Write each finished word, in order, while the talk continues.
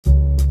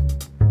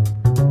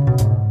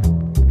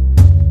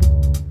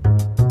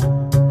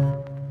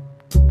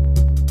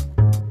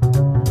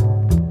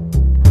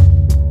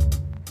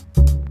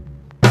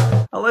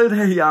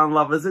G'day yarn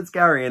lovers, it's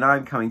Gary and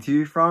I'm coming to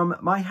you from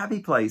my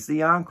happy place, the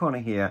Yarn Corner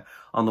here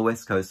on the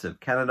west coast of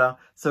Canada.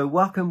 So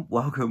welcome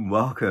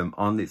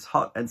on this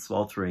hot and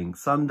sweltering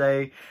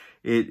Sunday.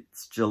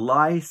 It's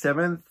July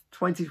 7th,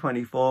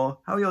 2024.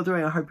 How are you all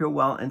doing? I hope you're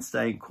well and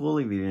staying cool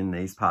if you're in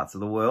these parts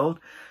of the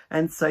world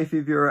and safe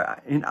if you're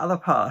in other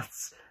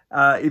parts.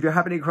 If you're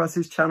happening across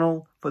this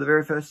channel for the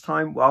very first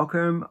time,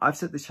 welcome. I've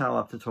set this channel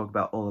up to talk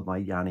about all of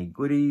my yarny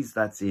goodies.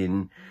 That's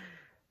in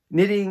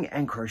knitting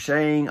and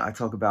crocheting. I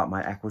talk about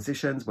my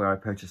acquisitions, where I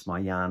purchase my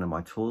yarn and my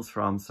tools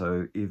from.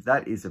 So if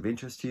that is of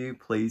interest to you,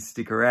 please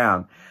stick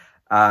around.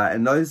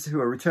 And those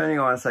who are returning,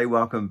 I want to say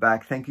welcome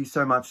back. Thank you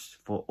so much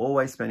for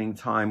always spending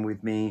time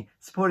with me,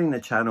 supporting the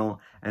channel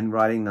and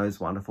writing those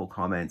wonderful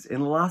comments.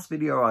 In the last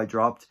video I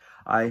dropped,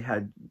 I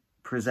had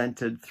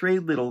presented 3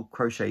 little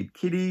crocheted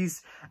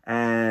kitties,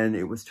 and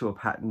it was to a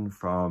pattern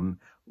from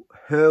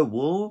Herr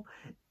Wolle.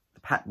 The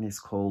pattern is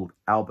called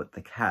Albert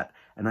the Cat,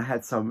 and I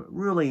had some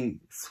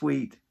really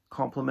sweet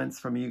compliments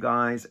from you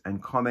guys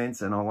and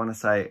comments, and I want to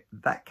say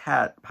that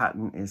cat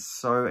pattern is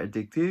so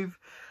addictive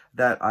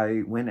that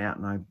I went out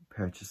and I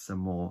purchased some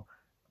more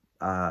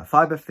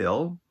fiber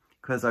fill,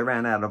 because I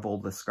ran out of all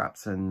the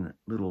scraps and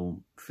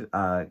little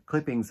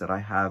clippings that I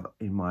have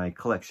in my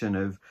collection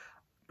of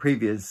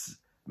previous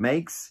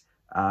makes.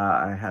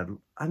 I had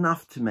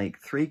enough to make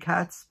 3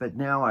 cats, but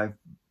now I've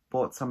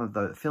bought some of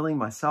the filling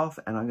myself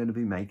and I'm going to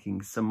be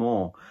making some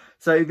more.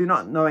 So if you're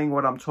not knowing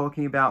what I'm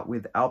talking about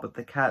with Albert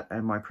the Cat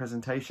and my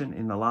presentation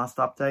in the last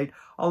update,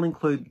 I'll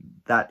include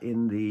that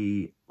in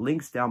the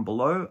links down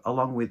below,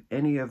 along with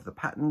any of the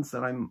patterns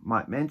that I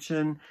might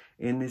mention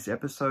in this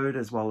episode,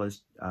 as well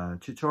as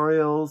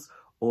tutorials,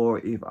 or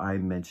if I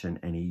mention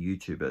any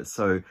YouTubers.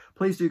 So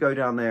please do go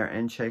down there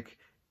and check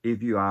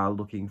if you are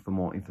looking for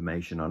more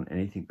information on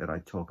anything that I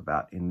talk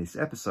about in this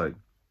episode.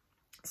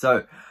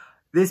 So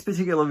this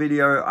particular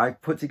video I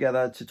put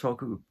together to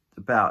talk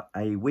about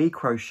a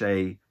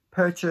WeCrochet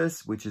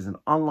purchase, which is an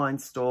online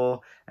store,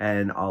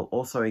 and I'll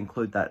also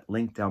include that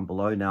link down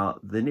below. Now,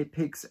 the Knit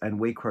Picks and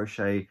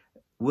WeCrochet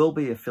will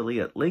be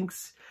affiliate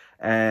links,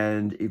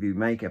 and if you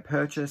make a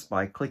purchase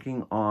by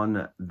clicking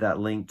on that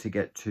link to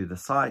get to the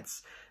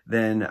sites,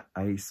 then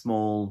a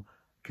small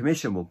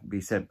commission will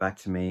be sent back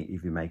to me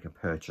if you make a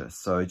purchase.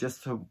 So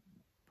just to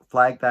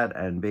flag that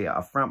and be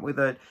upfront with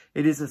it,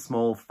 it is a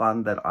small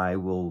fund that I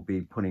will be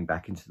putting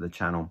back into the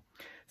channel.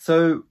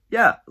 So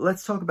yeah,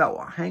 let's talk about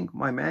what Hank,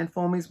 my man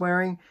form, is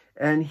wearing.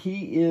 And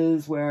he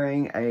is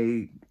wearing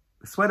a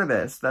sweater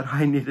vest that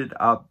I knitted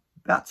up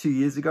about 2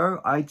 years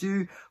ago. I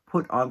do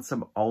put on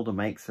some older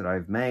makes that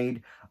I've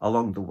made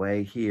along the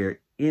way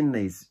here in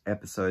these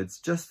episodes,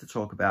 just to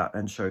talk about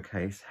and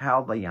showcase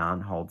how the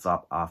yarn holds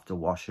up after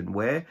wash and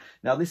wear.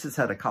 Now, this has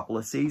had a couple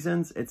of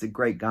seasons. It's a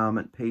great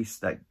garment piece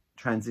that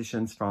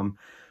transitions from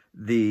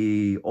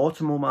the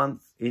autumnal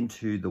month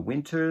into the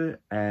winter,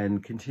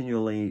 and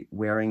continually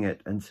wearing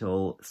it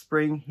until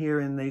spring here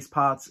in these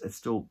parts. It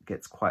still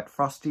gets quite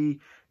frosty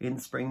in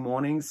spring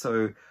mornings,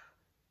 so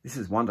this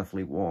is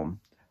wonderfully warm.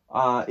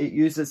 It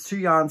uses 2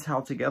 yarns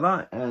held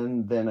together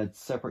and then a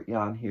separate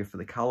yarn here for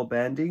the color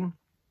banding.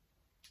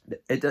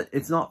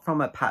 It's not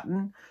from a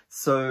pattern,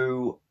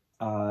 so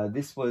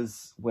this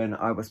was when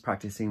I was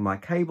practicing my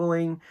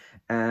cabling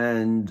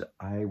and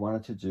I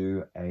wanted to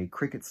do a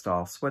cricket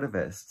style sweater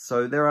vest.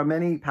 So there are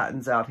many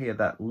patterns out here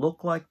that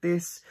look like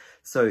this.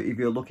 So if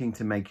you're looking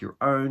to make your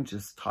own,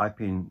 just type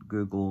in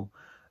Google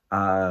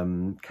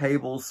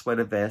cable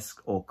sweater vest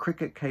or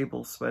cricket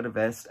cable sweater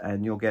vest,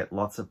 and you'll get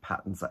lots of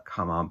patterns that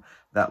come up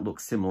that look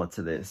similar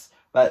to this.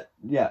 But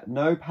yeah,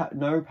 no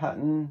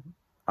pattern.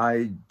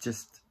 I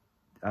just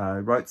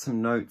wrote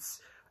some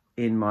notes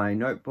in my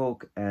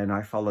notebook and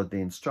I followed the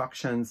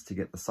instructions to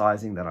get the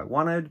sizing that I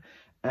wanted,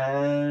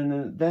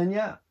 and then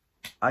yeah,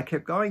 I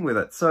kept going with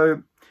it.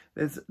 So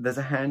there's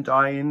a hand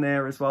dye in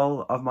there as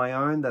well of my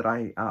own that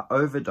I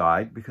over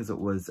dyed, because it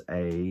was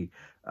a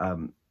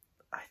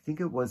I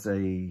think it was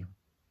a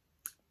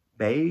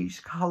beige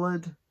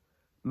colored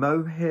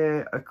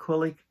mohair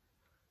acrylic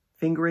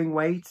fingering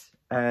weight,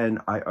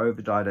 and I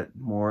over dyed it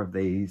more of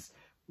these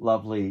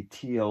lovely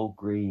teal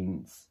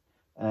greens,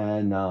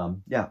 and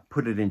yeah,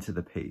 put it into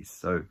the piece.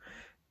 So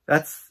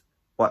that's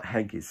what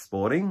Hank is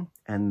sporting,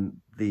 and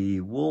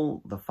the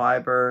wool, the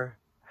fiber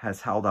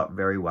has held up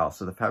very well.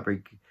 So the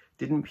fabric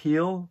didn't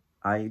peel.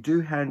 I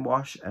do hand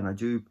wash and I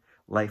do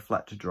lay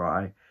flat to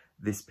dry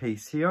this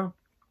piece here,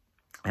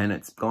 and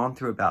it's gone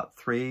through about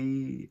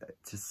 3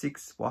 to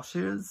 6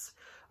 washes.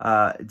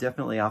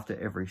 Definitely after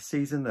every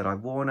season that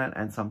I've worn it,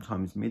 and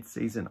sometimes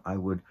mid-season I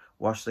would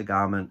wash the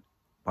garment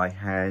by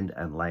hand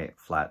and lay it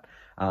flat.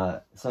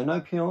 So no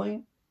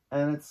peeling,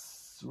 and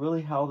it's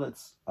really held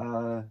its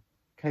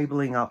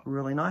cabling up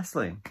really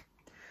nicely.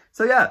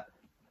 So yeah,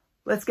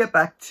 let's get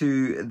back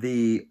to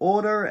the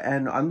order,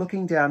 and I'm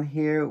looking down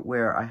here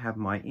where I have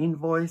my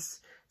invoice.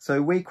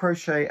 So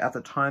WeCrochet, at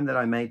the time that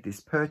I made this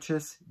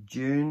purchase,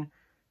 June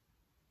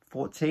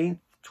 14th,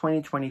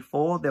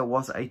 2024, there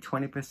was a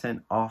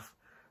 20% off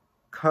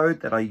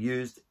code that I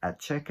used at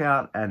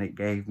checkout, and it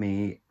gave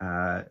me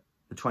the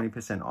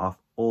 20% off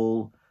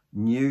all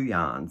new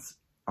yarns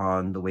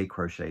on the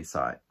WeCrochet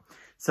site.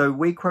 So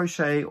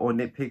WeCrochet or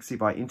Knit Picks,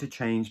 if I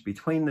interchange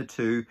between the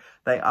two,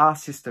 they are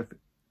sister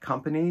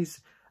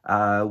companies.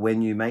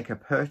 When you make a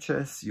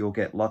purchase, you'll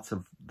get lots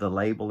of the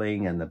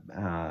labeling and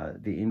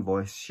the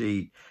invoice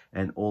sheet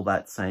and all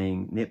that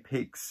saying Knit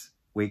Picks,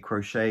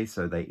 WeCrochet,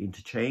 so they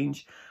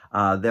interchange.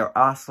 There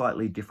are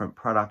slightly different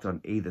product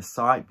on either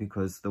site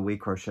because the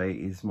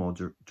WeCrochet is more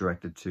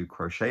directed to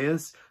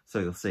crocheters. So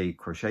you'll see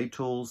crochet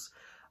tools,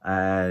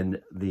 and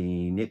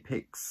the Knit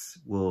Picks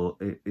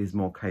is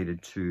more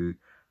catered to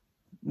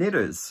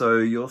knitters. So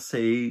you'll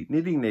see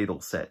knitting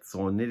needle sets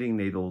or knitting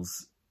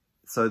needles.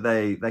 So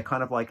they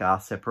kind of like are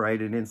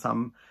separated in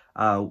some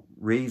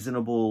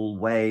reasonable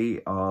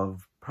way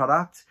of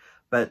product,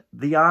 but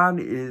the yarn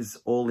is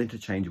all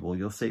interchangeable.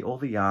 You'll see all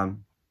the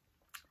yarn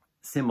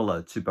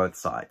similar to both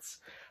sites.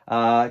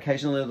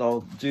 Occasionally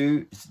they'll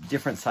do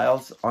different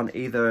sales on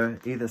either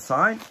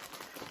side.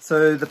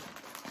 So the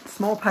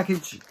small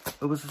package,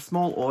 it was a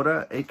small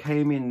order. It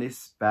came in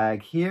this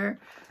bag here,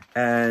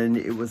 and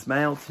it was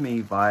mailed to me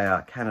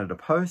via Canada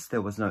Post.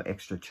 There was no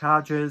extra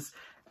charges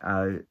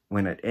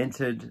when it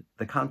entered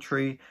the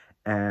country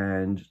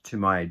and to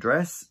my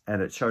address,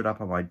 and it showed up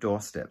on my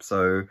doorstep.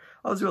 So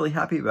I was really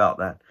happy about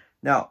that.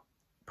 Now,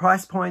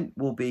 price point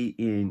will be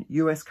in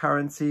US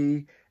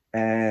currency,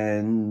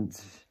 and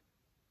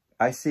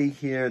I see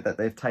here that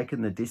they've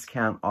taken the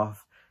discount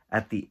off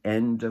at the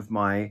end of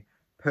my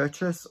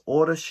purchase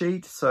order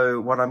sheet.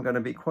 So what I'm going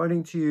to be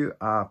quoting to you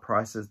are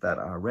prices that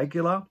are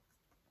regular,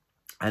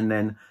 and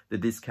then the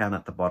discount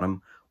at the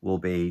bottom will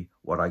be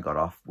what I got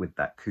off with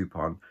that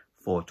coupon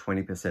for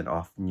 20%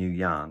 off new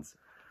yarns.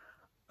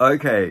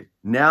 Okay,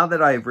 now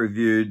that I've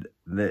reviewed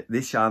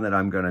this yarn that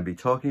I'm going to be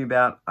talking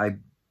about, I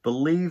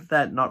believe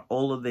that not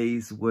all of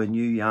these were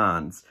new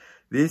yarns.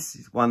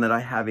 This one that I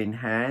have in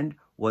hand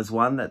was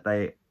one that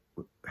they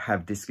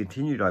have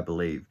discontinued, I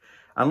believe.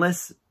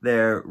 Unless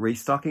they're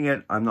restocking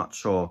it, I'm not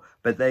sure.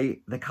 But the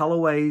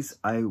colorways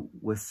I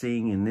was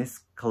seeing in this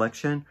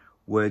collection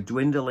were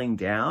dwindling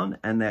down,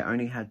 and they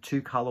only had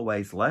 2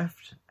 colorways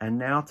left. And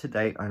now to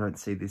date, I don't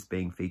see this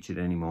being featured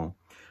anymore.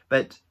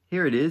 But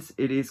here it is.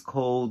 It is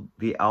called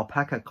the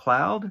Alpaca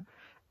Cloud,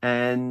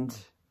 and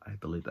I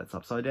believe that's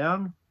upside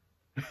down.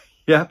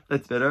 Yep,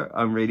 that's better.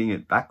 I'm reading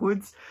it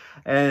backwards.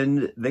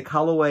 And the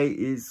colorway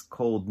is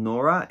called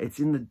Nora. It's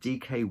in the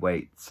DK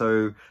weight.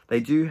 So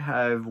they do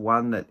have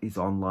one that is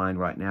online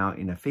right now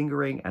in a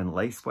fingering and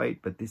lace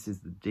weight, but this is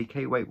the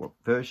DK weight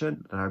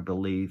version that I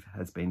believe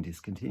has been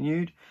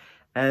discontinued.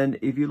 And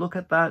if you look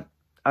at that,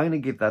 I'm going to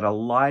give that a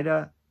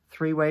lighter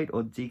 3 weight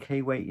or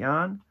DK weight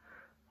yarn.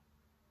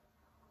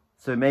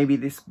 So maybe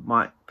this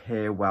might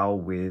pair well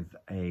with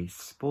a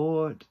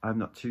sport. I'm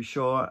not too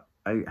sure.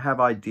 I have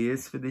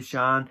ideas for this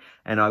yarn,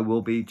 and I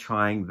will be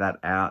trying that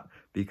out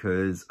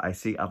because I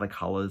see other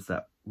colors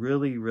that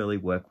really, really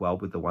work well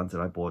with the ones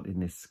that I bought in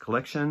this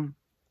collection.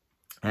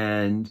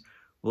 And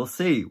we'll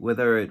see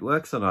whether it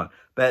works or not.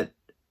 But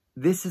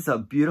this is a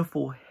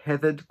beautiful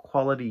heathered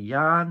quality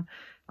yarn.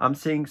 I'm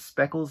seeing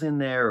speckles in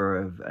there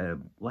of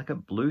like a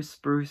blue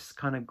spruce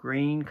kind of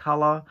green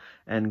color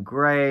and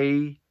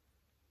gray.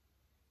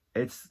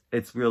 It's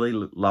really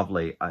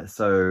lovely.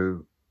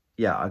 So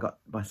yeah, I got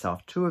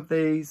myself 2 of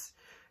these.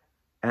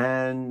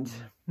 And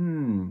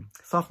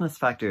softness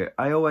factor,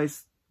 I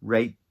always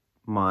rate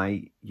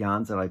my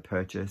yarns that I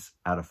purchase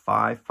out of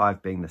 5,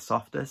 5 being the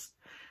softest.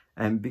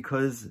 And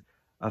because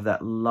of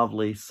that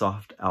lovely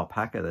soft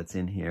alpaca that's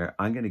in here,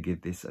 I'm going to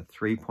give this a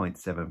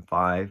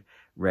 3.75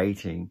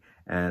 rating.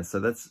 And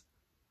so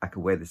I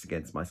can wear this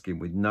against my skin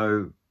with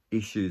no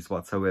issues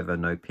whatsoever,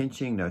 no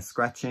pinching, no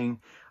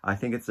scratching. I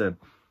think it's a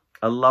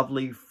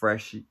lovely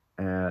fresh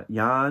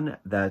yarn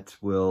that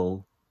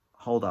will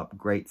hold up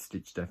great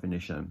stitch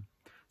definition.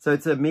 So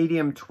it's a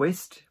medium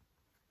twist.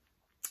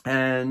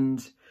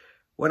 And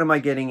what am I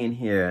getting in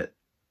here?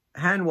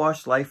 Hand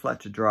wash, lay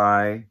flat to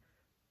dry.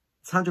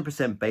 It's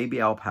 100%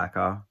 baby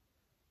alpaca.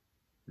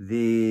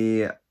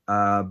 The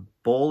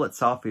ball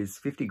itself is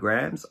 50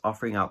 grams,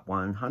 offering up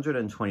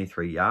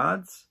 123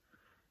 yards.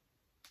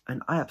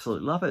 And I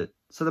absolutely love it.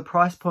 So the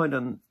price point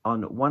on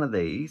one of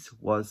these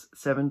was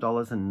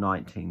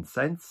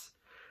 $7.19.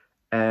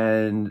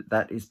 And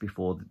that is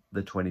before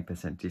the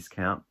 20%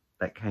 discount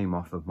that came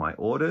off of my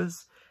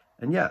orders.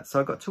 And yeah,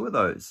 so I got 2 of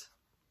those.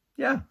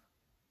 Yeah,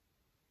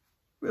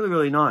 really,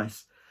 really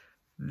nice.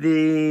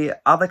 The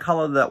other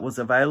color that was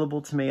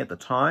available to me at the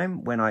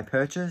time when I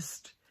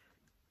purchased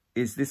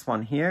is this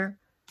one here.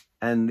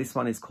 And this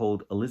one is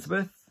called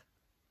Elizabeth.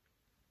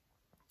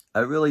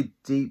 A really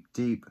deep,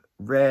 deep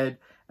red.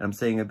 And I'm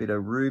seeing a bit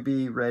of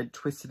ruby red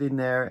twisted in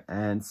there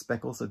and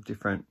speckles of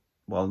different,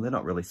 well, they're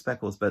not really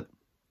speckles, but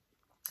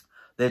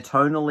they're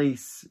tonally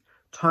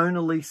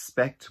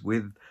specced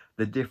with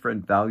the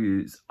different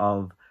values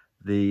of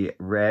the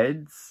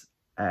reds.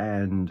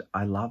 And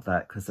I love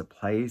that because it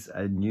plays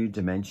a new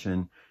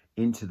dimension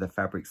into the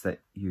fabrics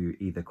that you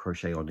either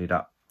crochet or knit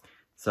up.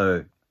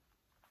 So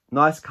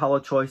nice color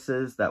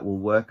choices that will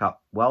work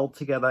up well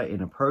together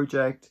in a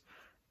project.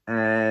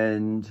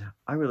 And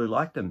I really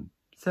like them.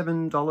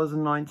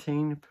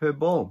 $7.19 per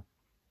ball.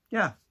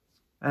 Yeah,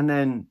 and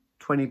then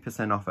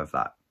 20% off of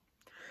that.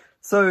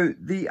 So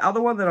the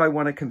other one that I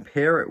want to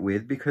compare it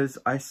with, because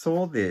I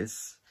saw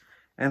this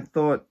and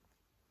thought,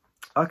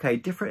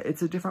 okay,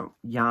 it's a different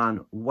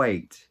yarn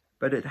weight,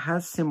 but it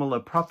has similar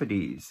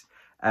properties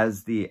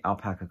as the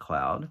Alpaca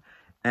Cloud,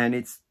 and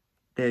it's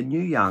their new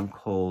yarn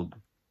called,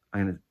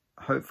 I'm going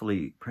to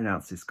hopefully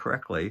pronounce this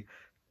correctly,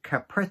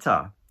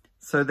 Capretta.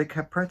 So the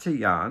Capretta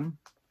yarn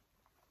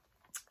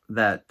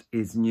that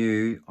is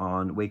new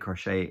on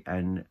WeCrochet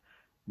and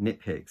Knit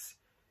Picks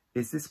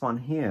is this one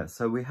here.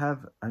 So we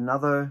have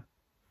another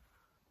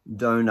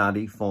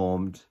donutty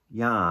formed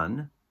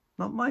yarn,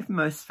 not my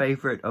most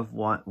favorite of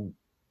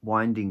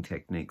winding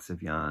techniques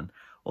of yarn,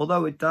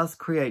 although it does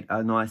create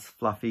a nice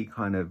fluffy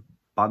kind of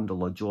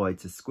bundle of joy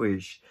to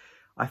squish.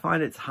 I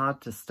find it's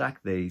hard to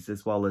stack these,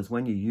 as well as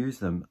when you use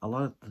them, a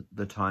lot of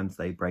the times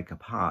they break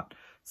apart.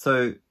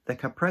 So the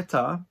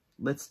Capretta,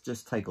 let's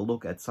just take a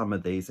look at some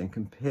of these and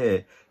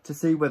compare to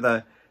see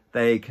whether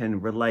they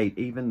can relate,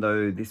 even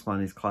though this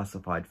one is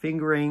classified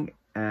fingering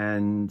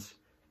and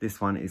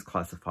this one is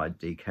classified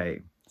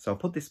DK. So I'll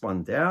put this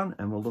one down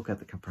and we'll look at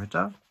the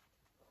Capretta.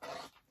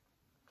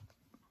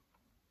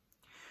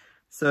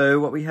 So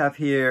what we have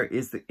here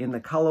is in the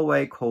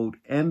colorway called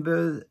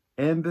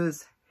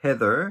Amber's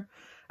Heather,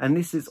 and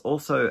this is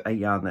also a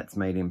yarn that's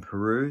made in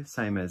Peru,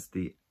 same as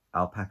the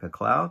Alpaca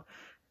Cloud.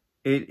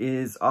 It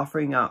is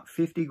offering up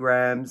 50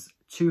 grams,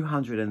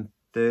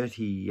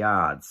 230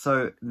 yards.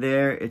 So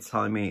there it's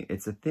telling me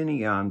it's a thinner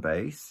yarn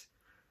base.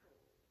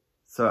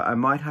 So I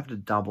might have to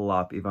double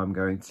up if I'm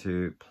going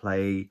to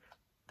play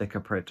the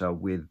Capretta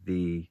with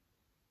the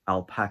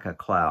Alpaca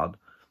Cloud.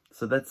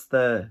 So that's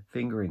the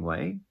fingering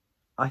weight.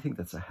 I think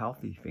that's a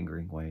healthy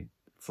fingering weight.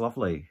 It's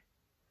lovely.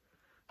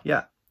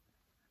 Yeah.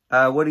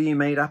 What are you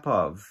made up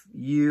of?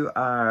 You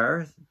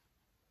are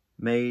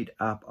made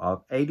up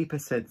of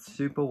 80%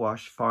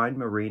 superwash fine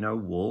merino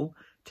wool,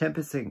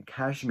 10%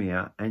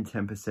 cashmere, and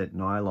 10%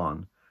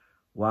 nylon.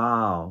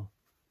 Wow.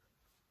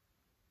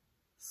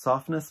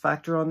 Softness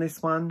factor on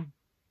this one,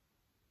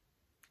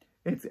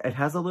 it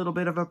has a little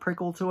bit of a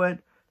prickle to it.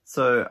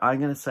 So I'm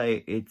going to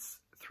say it's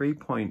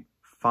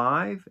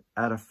 3.5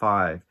 out of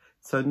 5.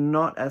 So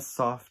not as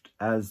soft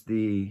as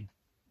the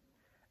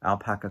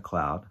Alpaca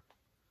Cloud.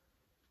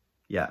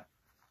 Yeah.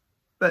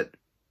 But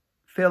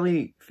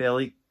fairly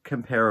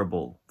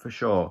comparable for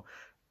sure.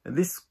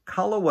 This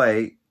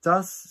colorway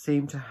does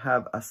seem to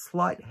have a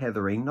slight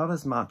heathering, not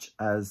as much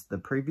as the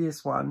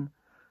previous one,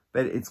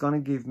 but it's going to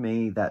give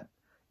me that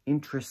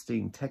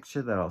interesting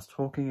texture that I was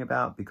talking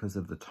about because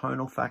of the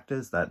tonal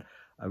factors that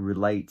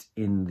relate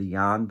in the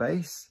yarn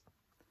base.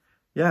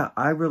 Yeah,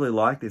 I really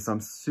like this.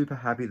 I'm super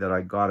happy that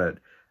I got it.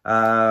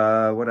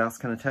 What else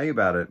can I tell you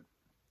about it?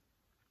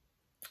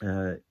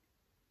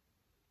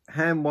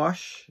 Hand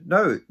wash.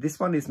 No, this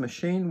one is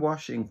machine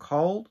wash in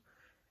cold,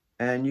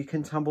 and you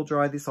can tumble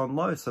dry this on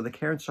low. So the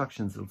care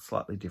instructions are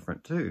slightly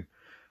different too.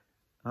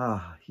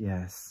 Ah,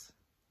 yes.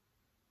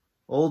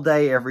 All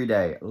day, every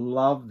day.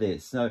 Love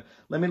this. Now,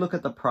 let me look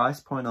at the price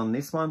point on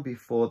this one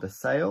before the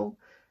sale.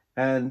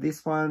 And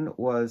this one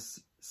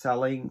was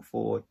selling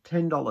for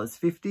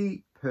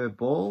 $10.50 per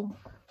ball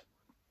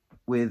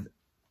with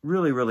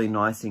really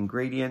nice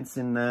ingredients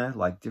in there,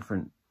 like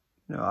different,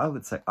 I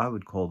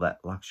would call that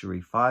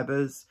luxury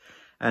fibers.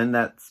 And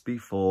that's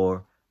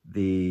before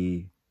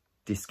the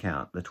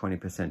discount, the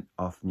 20%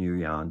 off new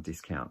yarn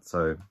discount.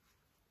 So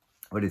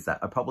what is that?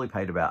 I probably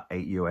paid about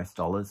 $8 US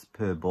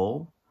per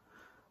ball.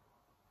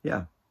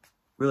 Yeah,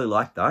 really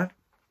like that.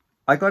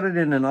 I got it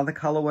in another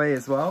colorway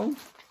as well.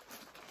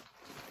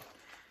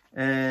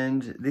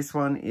 And this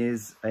one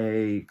is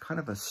a kind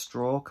of a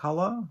straw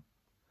color.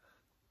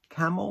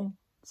 Camel.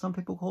 Some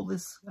people call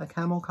this a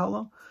camel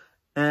color.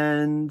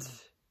 And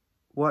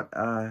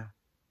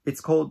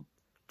it's called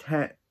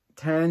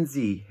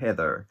Tansy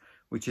Heather,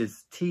 which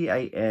is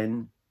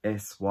Tansy.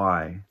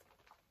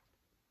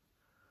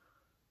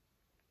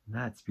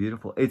 That's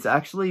beautiful. It's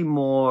actually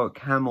more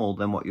camel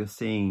than what you're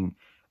seeing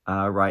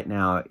right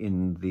now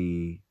in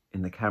the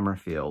camera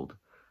field.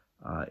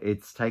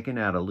 It's taken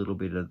out a little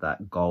bit of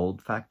that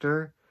gold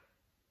factor.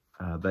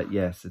 But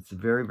yes, it's a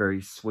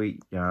very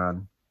sweet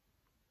yarn.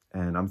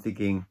 And I'm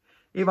thinking,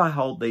 if I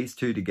hold these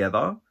two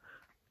together,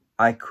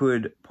 I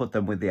could put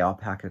them with the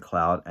Alpaca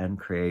Cloud and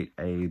create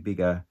a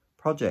bigger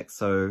project.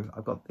 So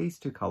I've got these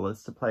two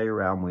colors to play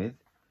around with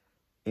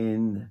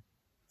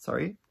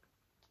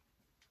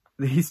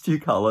these two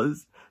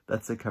colors,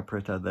 that's a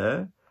Capretta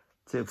there,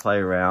 to play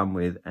around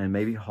with and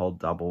maybe hold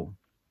double.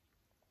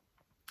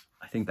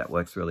 I think that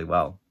works really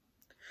well.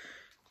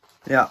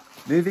 Now,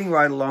 moving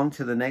right along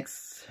to the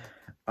next,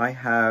 I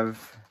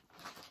have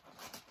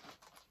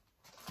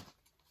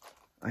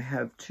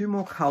two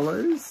more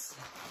colors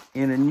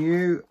in a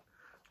new,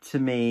 to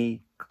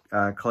me,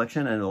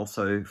 collection, and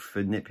also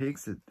for Knit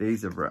Picks.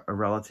 These are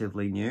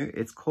relatively new.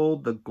 It's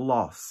called the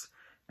Gloss,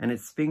 and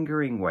it's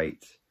fingering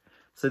weight.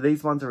 So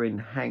these ones are in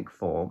hank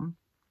form.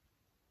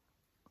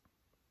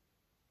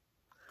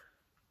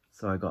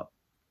 So I got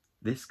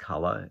this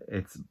color.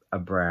 It's a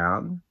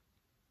brown,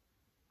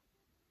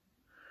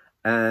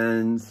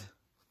 and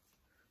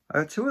I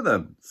got 2 of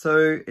them.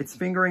 So it's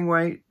fingering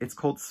weight. It's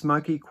called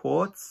Smoky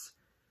Quartz.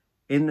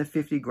 In the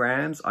 50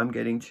 grams, I'm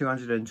getting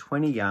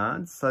 220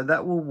 yards. So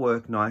that will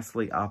work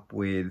nicely up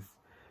with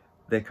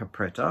their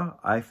Capretta,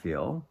 I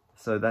feel.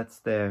 So that's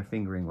their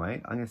fingering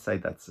weight. I'm going to say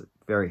that's a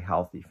very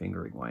healthy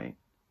fingering weight.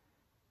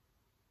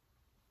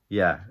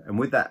 Yeah, and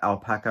with that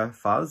alpaca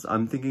fuzz,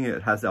 I'm thinking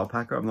it has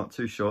alpaca. I'm not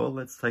too sure.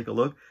 Let's take a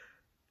look.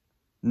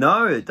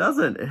 No, it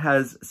doesn't. It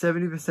has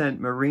 70%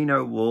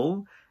 merino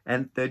wool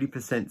and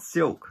 30%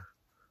 silk.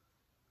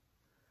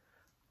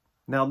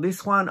 Now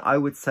this one I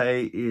would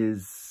say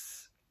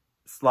is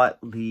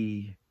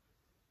slightly,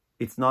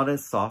 it's not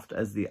as soft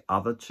as the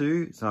other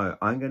 2. So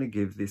I'm going to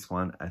give this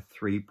one a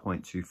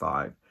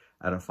 3.25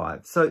 out of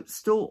 5. So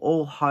still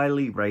all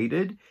highly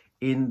rated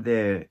in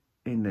their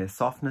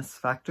softness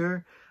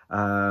factor.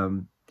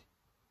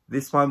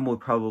 This one will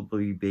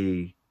probably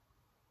be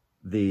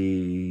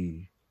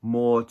the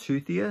more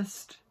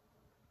toothiest,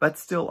 but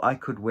still I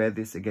could wear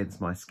this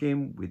against my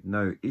skin with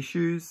no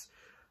issues.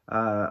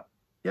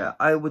 Yeah,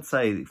 I would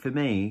say for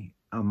me,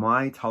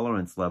 my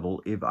tolerance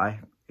level, if I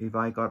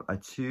got a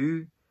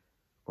 2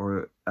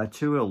 or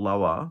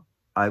lower,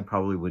 I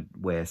probably would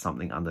wear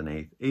something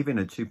underneath. Even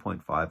a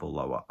 2.5 or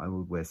lower, I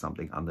would wear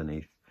something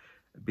underneath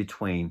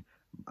between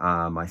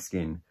my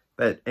skin.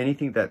 But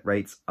anything that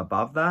rates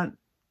above that,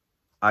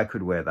 I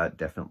could wear that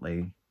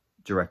definitely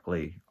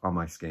directly on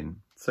my skin.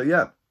 So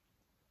yeah,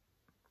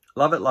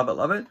 love it, love it,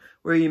 love it.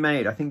 Where are you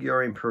made? I think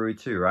you're in Peru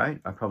too, right?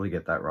 I probably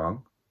get that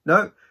wrong.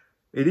 No,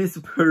 it is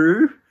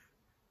Peru.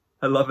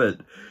 I love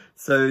it.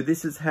 So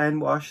this is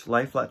hand wash,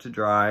 lay flat to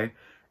dry,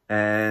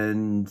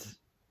 and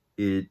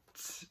it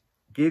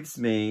gives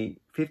me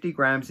 50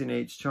 grams in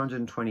each,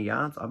 220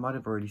 yards. I might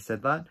have already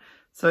said that.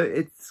 So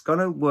it's going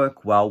to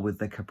work well with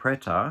the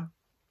Capretta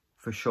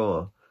for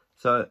sure.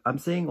 So I'm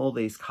seeing all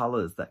these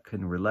colors that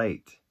can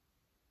relate.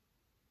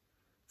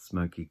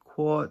 Smoky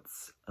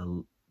Quartz,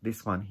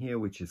 this one here,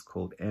 which is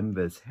called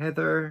Ember's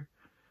Heather.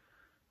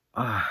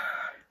 I'm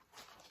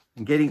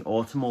getting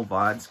autumnal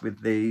vibes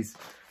with these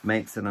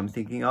makes that I'm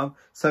thinking of.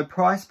 So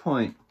price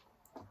point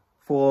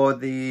for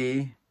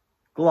the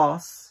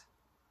gloss,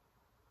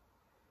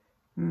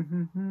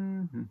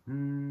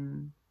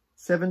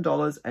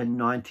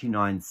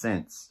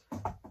 $7.99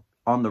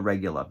 on the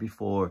regular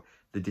before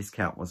the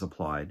discount was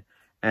applied.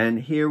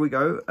 And here we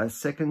go, a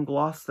second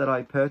gloss that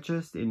I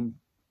purchased in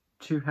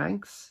 2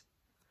 hanks,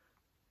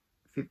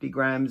 50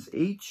 grams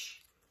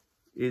each,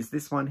 is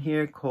this one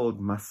here called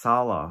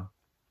Masala.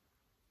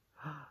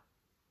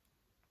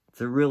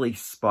 It's a really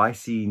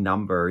spicy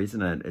number,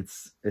 isn't it?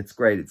 It's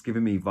great. It's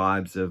giving me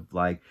vibes of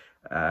like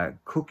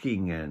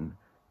cooking and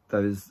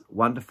those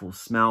wonderful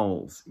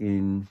smells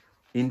in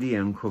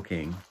Indian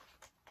cooking.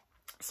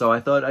 So I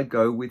thought I'd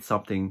go with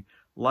something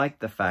like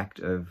the fact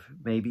of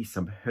maybe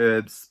some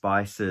herbs,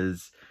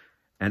 spices,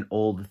 and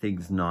all the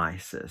things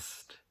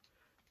nicest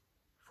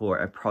for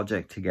a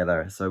project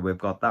together. So we've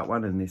got that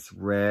one in this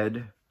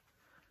red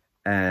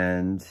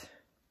and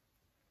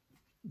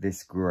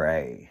this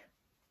grey.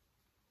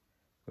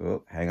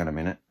 Oh, hang on a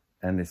minute.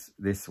 And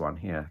this one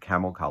here,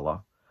 camel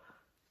color.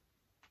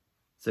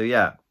 So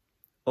yeah,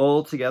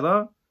 all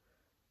together.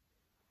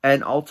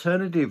 And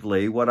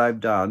alternatively, what I've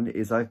done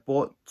is I've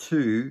bought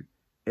 2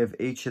 of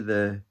each of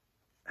the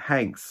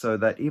hanks so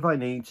that if I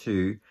need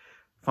to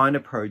find a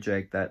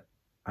project that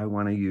I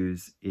want to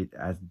use it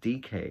as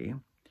DK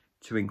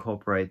to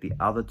incorporate the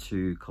other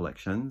 2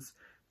 collections,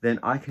 then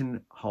I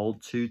can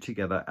hold 2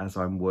 together as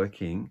I'm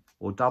working,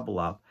 or double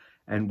up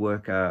and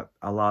work a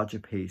larger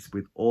piece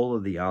with all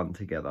of the yarn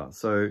together.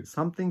 So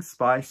something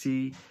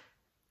spicy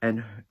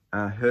and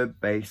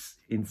herb-based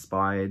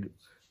inspired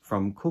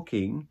from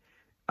cooking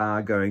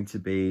are going to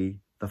be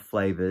the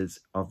flavors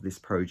of this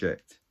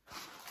project.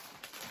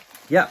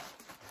 Yeah,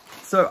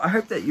 so I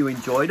hope that you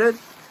enjoyed it,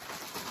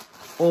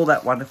 all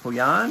that wonderful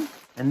yarn.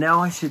 And now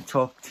I should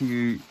talk to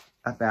you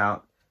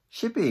about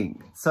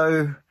shipping.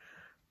 So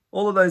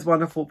all of those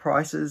wonderful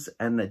prices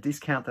and the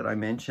discount that I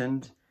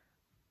mentioned,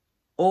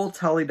 all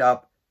tallied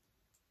up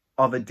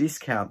of a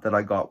discount that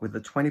I got with a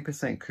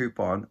 20%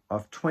 coupon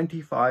of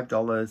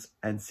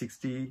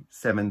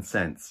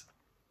 $25.67.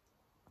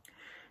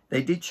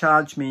 They did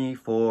charge me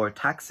for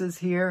taxes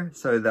here,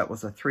 so that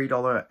was a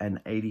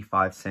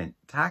 $3.85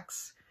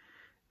 tax.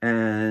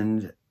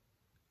 And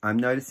I'm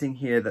noticing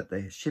here that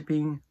the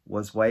shipping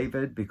was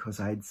waived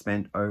because I had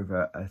spent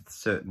over a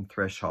certain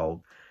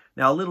threshold.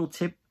 Now, a little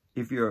tip,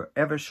 if you're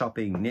ever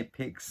shopping Knit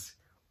Picks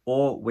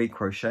or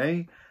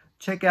WeCrochet,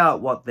 check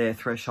out what their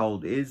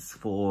threshold is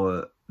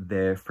for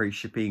their free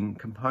shipping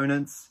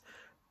components.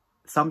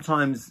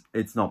 Sometimes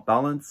it's not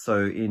balanced,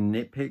 so in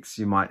Knit Picks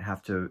you might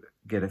have to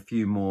get a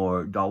few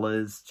more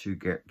dollars to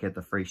get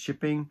the free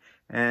shipping,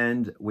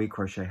 and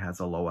WeCrochet has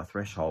a lower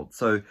threshold.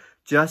 So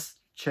just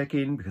check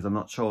in, because I'm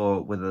not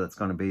sure whether that's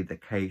going to be the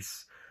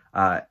case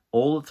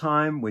all the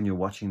time when you're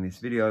watching this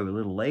video a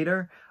little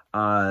later.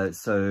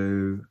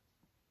 So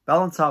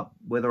balance up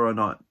whether or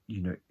not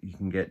you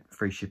can get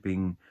free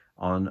shipping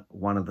on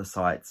one of the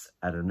sites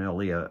at an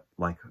earlier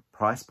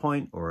price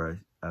point or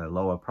a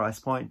lower price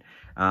point.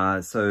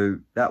 So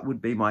that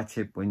would be my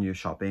tip when you're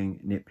shopping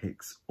Knit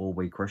Picks or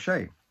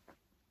WeCrochet.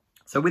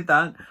 So with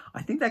that,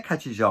 I think that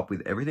catches you up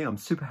with everything. I'm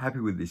super happy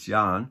with this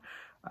yarn.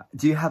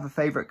 Do you have a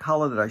favorite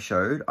color that I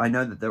showed? I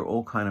know that they're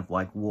all kind of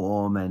like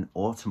warm and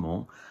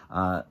autumnal.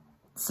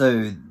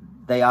 So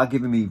they are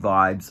giving me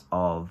vibes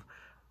of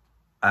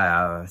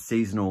a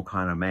seasonal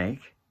kind of make.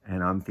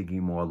 And I'm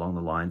thinking more along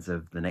the lines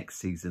of the next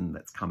season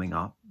that's coming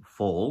up,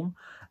 fall.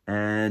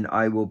 And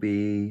I will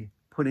be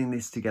putting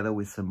this together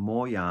with some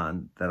more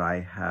yarn that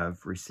I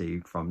have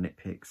received from Knit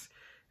Picks,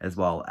 as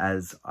well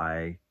as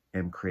I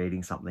am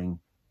creating something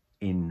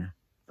in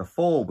the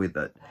fall with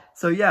it.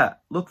 So yeah,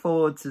 look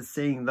forward to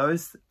seeing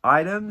those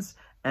items,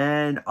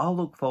 and I'll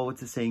look forward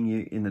to seeing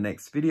you in the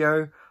next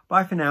video.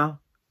 Bye for now.